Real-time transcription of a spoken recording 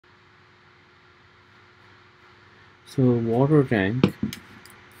So water tank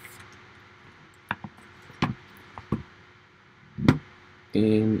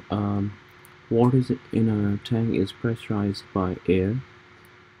in water in a tank is pressurized by air,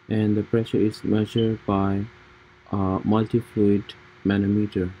 and the pressure is measured by a multi-fluid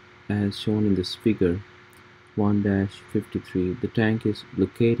manometer as shown in this figure 1-53. The tank is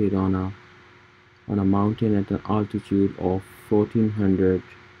located on a mountain at an altitude of 1400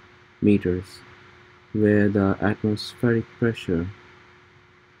 meters, where the atmospheric pressure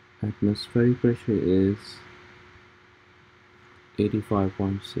is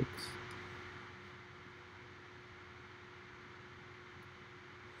 85.6.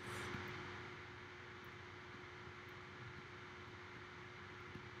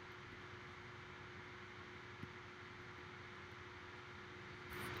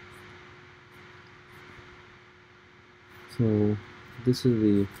 So this is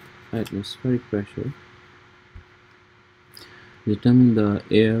the atmospheric pressure. Determine the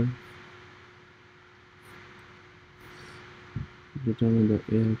air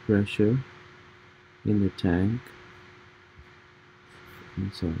pressure in the tank.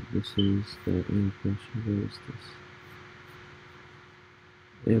 I'm sorry, this is the air pressure. Where is this?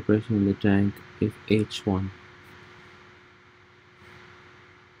 Air pressure in the tank is H1.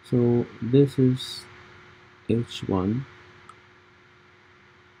 So this is H1.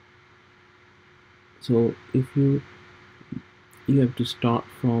 So if you have to start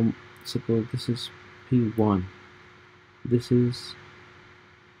from, suppose this is P1, this is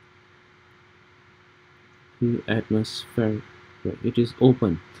the atmosphere, it is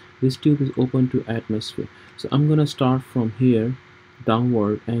open, this tube is open to atmosphere. So I'm gonna start from here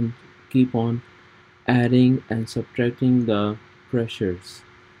downward and keep on adding and subtracting the pressures.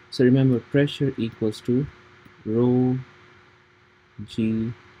 So remember, pressure equals to rho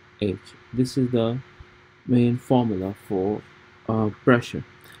g h. This is the main formula for pressure.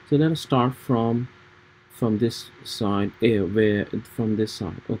 So let us start from this side, where from this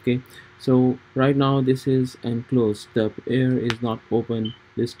side. Okay, so right now this is enclosed, the air is not open,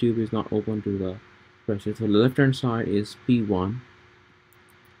 this tube is not open to the pressure. So the left hand side is P1,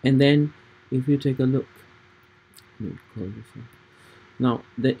 and then if you take a look, let me close this one. Now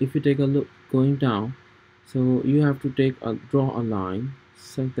if you take a look going down, so you have to draw a line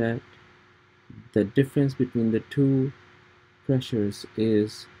so that the difference between the two pressures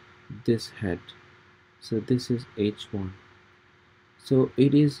is this head. So this is H1. So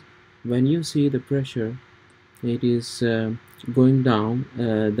it is, when you see the pressure, it is going down,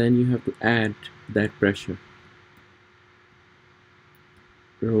 then you have to add that pressure,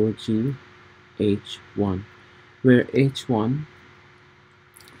 rho g H1, where H1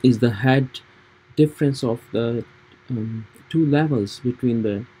 is the head difference of the two levels between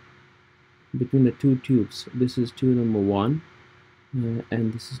the two tubes. This is tube number 1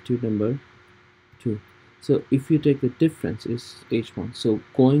 and this is tube number 2. So if you take the difference is H1. So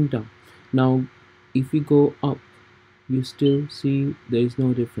going down, now if we go up, you still see there is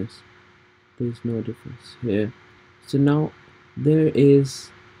no difference. There is no difference here. So now there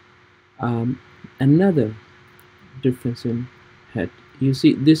is another difference in head. You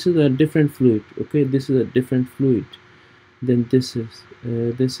see, this is a different fluid. Okay, this is a different fluid. Then this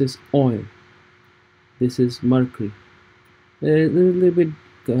is oil. This is mercury. A little bit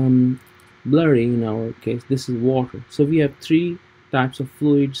blurry in our case. This is water. So we have three types of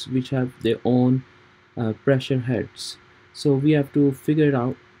fluids which have their own pressure heads. So we have to figure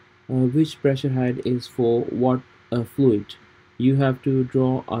out which pressure head is for what fluid. You have to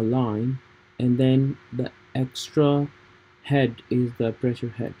draw a line, and then the extra head is the pressure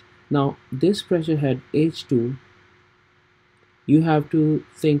head. Now this pressure head H2, you have to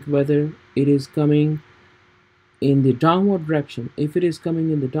think whether it is coming in the downward direction. If it is coming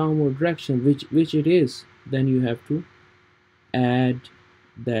in the downward direction, which it is, then you have to add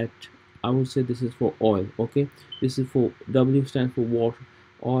that. I would say this is for oil. Okay, this is for W stands for water,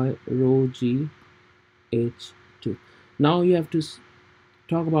 oil, rho g H2. Now you have to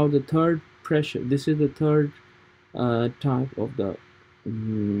talk about the third pressure. This is the third type of the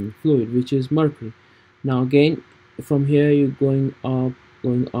fluid, which is mercury. Now again, from here you're going up,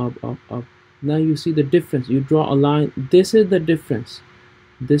 up. Now you see the difference. You draw a line. This is the difference.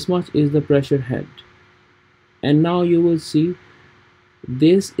 This much is the pressure head. And now you will see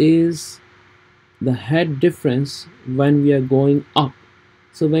this is the head difference when we are going up.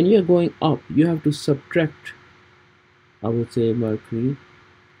 So when you are going up, you have to subtract, I would say, mercury,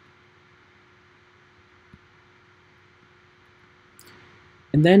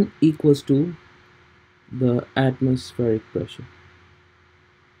 and then equals to the atmospheric pressure.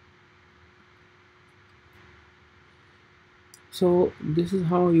 So this is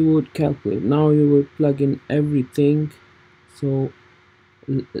how you would calculate. Now you would plug in everything. So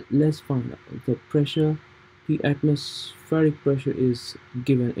let's find out the pressure. The atmospheric pressure is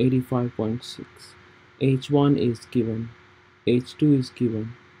given 85.6. H1 is given, H2 is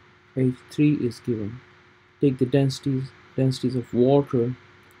given, H3 is given. Take the densities of water,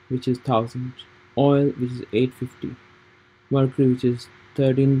 which is 1000, oil, which is 850, mercury, which is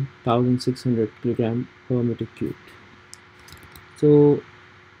 13,600 kilogram per meter cubed. So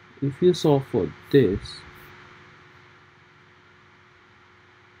if you solve for this,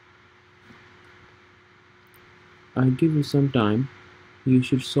 I give you some time. You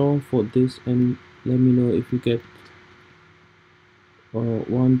should solve for this and let me know if you get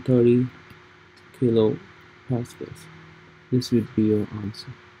 130 kilopascals. This would be your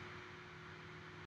answer.